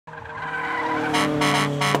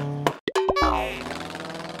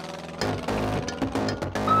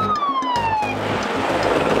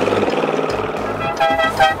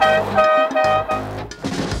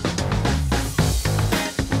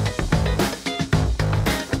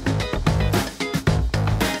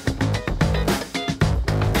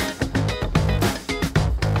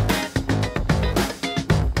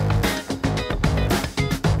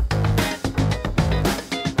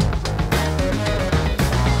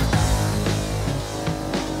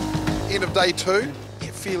end of day 2.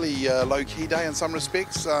 Fairly low-key day in some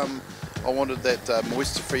respects. I wanted that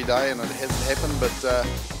moisture-free day and it hasn't happened, but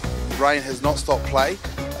rain has not stopped play.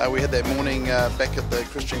 We had that morning back at the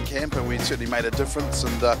Christian camp and we certainly made a difference,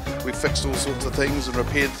 and we fixed all sorts of things and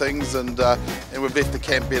repaired things, and we've left the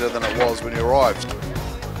camp better than it was when we arrived.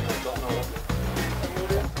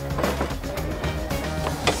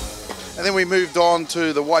 And then we moved on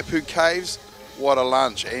to the Waipu Caves. What a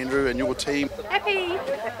lunch, Andrew and your team. Happy!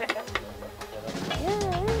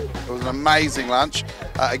 It was an amazing lunch.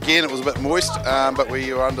 Again, it was a bit moist, but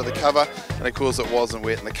we were under the cover, and of course it wasn't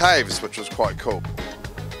wet in the caves, which was quite cool.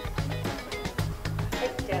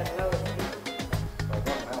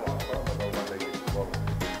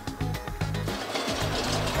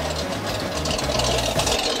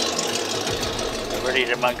 Ready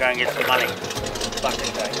to go and get some money.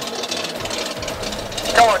 Bucket day.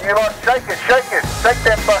 Come on, you lot, shake it, take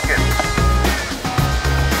that bucket.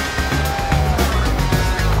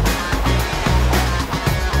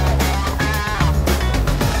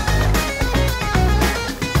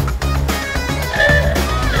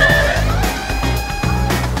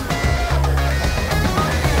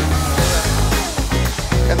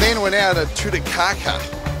 And then we're now at Tutakaka.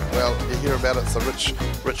 Well, you hear about it, it's a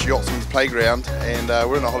rich yachtsman's playground, and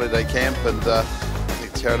we're in a holiday camp, and I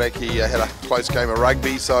think Taranaki had a close game of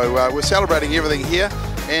rugby, so we're celebrating everything here,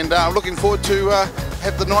 and I'm looking forward to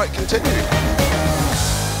have the night continue.